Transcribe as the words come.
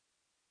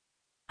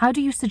How do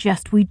you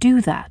suggest we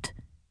do that?"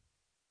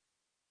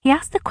 He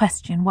asked the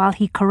question while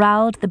he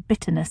corralled the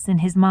bitterness in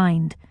his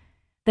mind.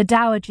 The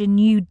dowager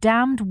knew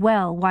damned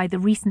well why the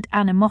recent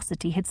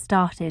animosity had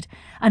started,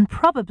 and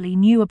probably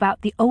knew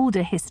about the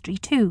older history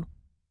too.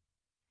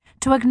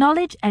 To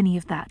acknowledge any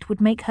of that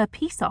would make her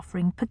peace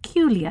offering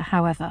peculiar,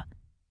 however.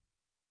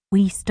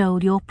 "We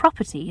stole your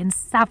property and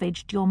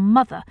savaged your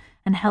mother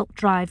and helped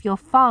drive your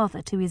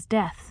father to his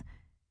death.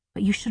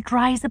 But you should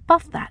rise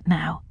above that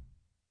now."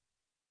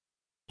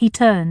 He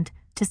turned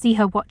to see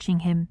her watching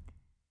him.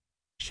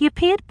 She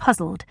appeared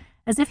puzzled,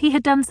 as if he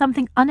had done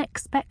something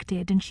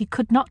unexpected and she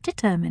could not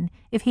determine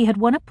if he had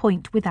won a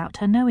point without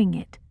her knowing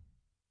it.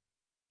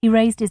 He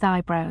raised his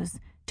eyebrows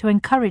to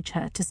encourage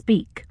her to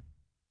speak.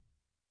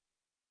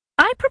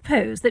 "I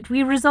propose that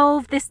we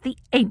resolve this the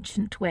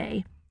ancient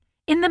way,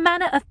 in the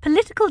manner of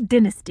political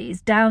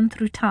dynasties down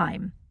through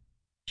time,"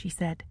 she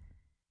said.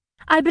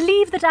 "I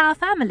believe that our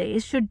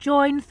families should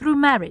join through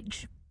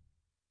marriage."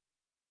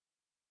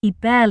 He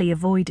barely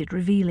avoided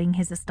revealing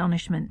his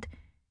astonishment.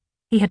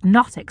 He had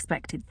not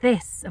expected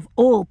this of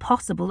all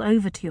possible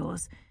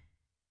overtures.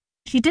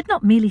 She did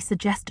not merely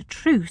suggest a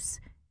truce,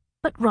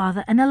 but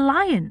rather an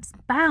alliance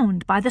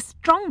bound by the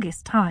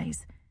strongest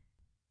ties.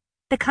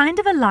 The kind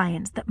of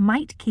alliance that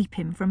might keep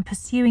him from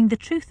pursuing the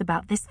truth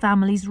about this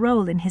family's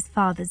role in his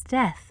father's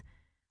death,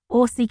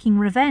 or seeking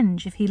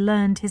revenge if he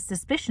learned his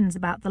suspicions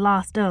about the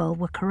last Earl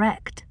were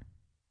correct.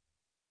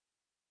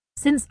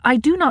 "Since I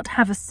do not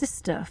have a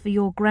sister for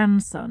your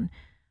grandson,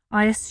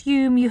 I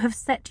assume you have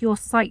set your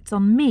sights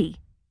on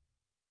me."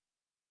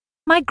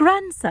 "My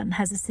grandson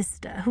has a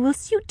sister who will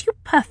suit you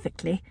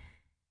perfectly.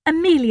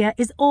 Amelia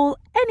is all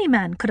any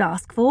man could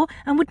ask for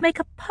and would make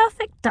a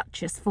perfect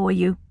duchess for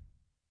you."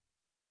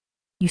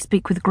 "You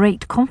speak with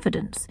great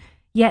confidence,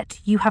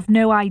 yet you have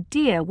no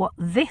idea what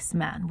this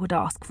man would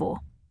ask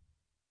for."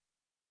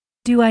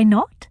 "Do I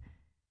not?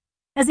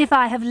 As if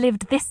I have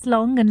lived this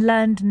long and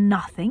learned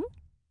nothing?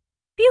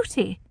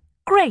 Beauty,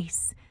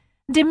 grace,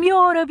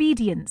 demure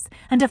obedience,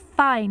 and a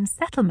fine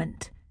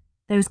settlement.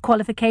 Those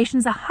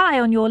qualifications are high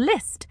on your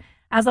list,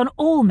 as on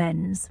all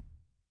men's."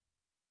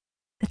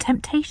 The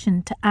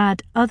temptation to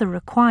add other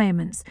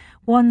requirements,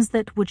 ones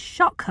that would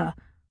shock her,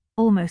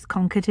 almost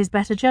conquered his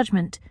better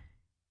judgment.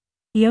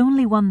 He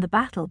only won the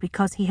battle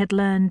because he had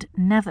learned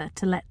never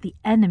to let the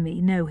enemy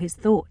know his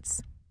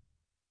thoughts.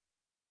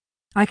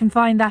 "I can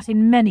find that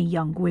in many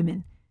young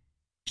women.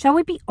 Shall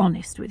we be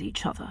honest with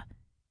each other?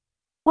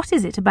 What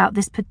is it about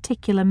this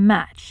particular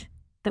match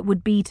that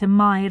would be to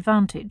my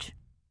advantage?"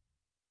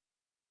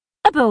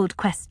 "A bold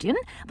question,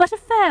 but a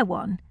fair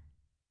one.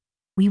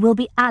 We will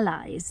be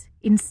allies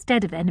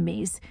instead of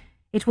enemies.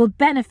 It will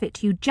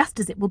benefit you just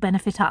as it will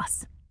benefit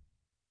us."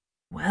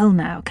 "Well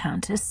now,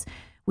 Countess,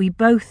 we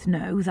both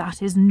know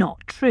that is not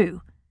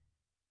true.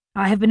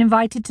 I have been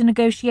invited to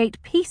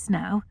negotiate peace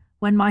now,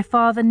 when my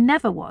father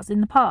never was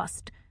in the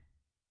past.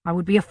 I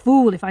would be a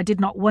fool if I did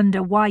not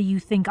wonder why you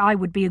think I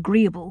would be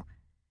agreeable.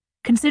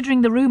 Considering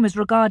the rumours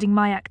regarding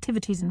my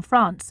activities in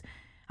France,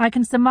 I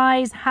can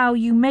surmise how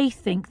you may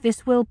think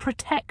this will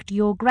protect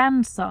your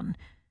grandson,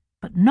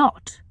 but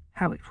not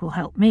how it will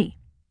help me."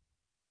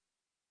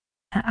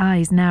 Her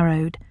eyes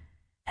narrowed.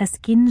 Her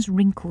skin's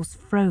wrinkles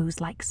froze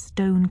like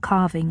stone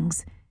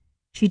carvings.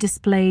 She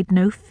displayed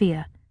no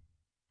fear.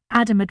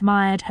 Adam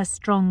admired her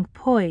strong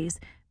poise,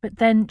 but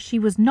then she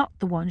was not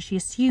the one she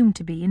assumed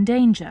to be in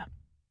danger.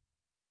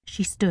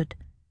 She stood.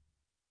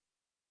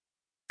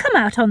 "Come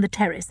out on the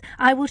terrace.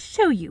 I will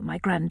show you my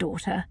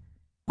granddaughter.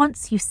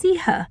 Once you see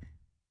her,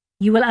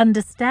 you will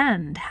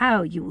understand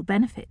how you will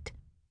benefit."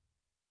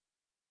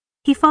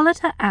 He followed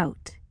her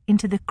out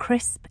into the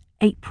crisp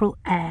April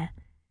air.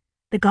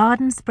 The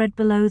garden spread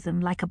below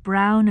them like a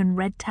brown and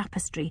red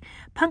tapestry,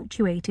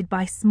 punctuated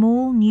by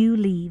small new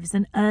leaves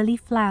and early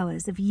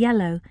flowers of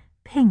yellow,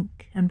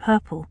 pink, and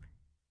purple.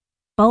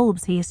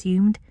 Bulbs, he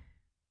assumed.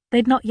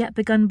 They'd not yet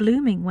begun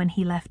blooming when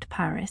he left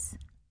Paris.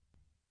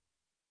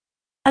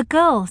 A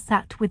girl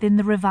sat within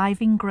the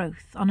reviving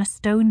growth on a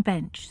stone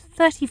bench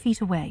 30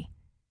 feet away.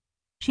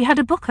 She had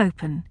a book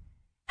open,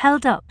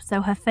 held up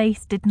so her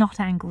face did not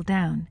angle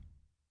down.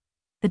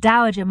 The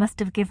dowager must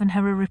have given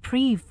her a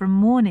reprieve from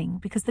mourning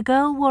because the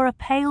girl wore a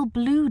pale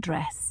blue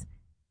dress.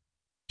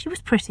 She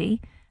was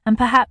pretty and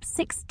perhaps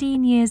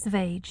 16 years of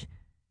age.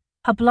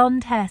 Her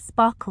blonde hair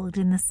sparkled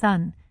in the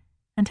sun,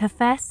 and her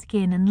fair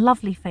skin and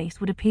lovely face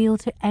would appeal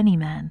to any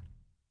man.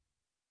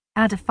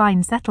 Add a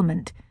fine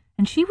settlement,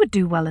 and she would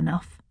do well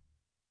enough.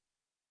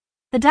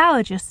 The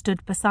dowager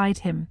stood beside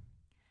him,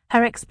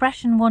 her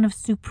expression one of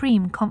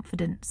supreme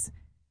confidence.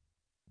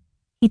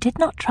 He did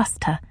not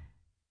trust her,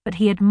 but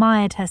he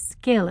admired her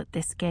skill at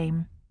this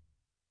game.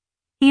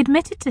 He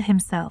admitted to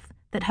himself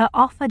that her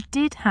offer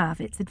did have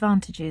its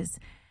advantages,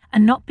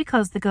 and not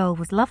because the girl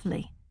was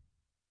lovely.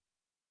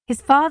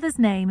 His father's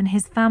name and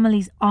his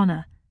family's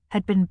honour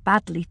had been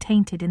badly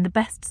tainted in the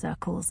best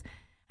circles,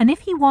 and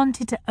if he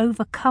wanted to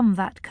overcome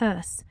that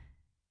curse,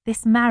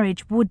 this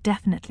marriage would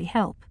definitely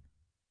help.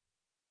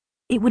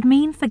 It would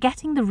mean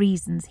forgetting the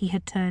reasons he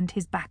had turned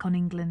his back on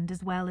England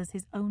as well as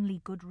his only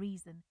good reason.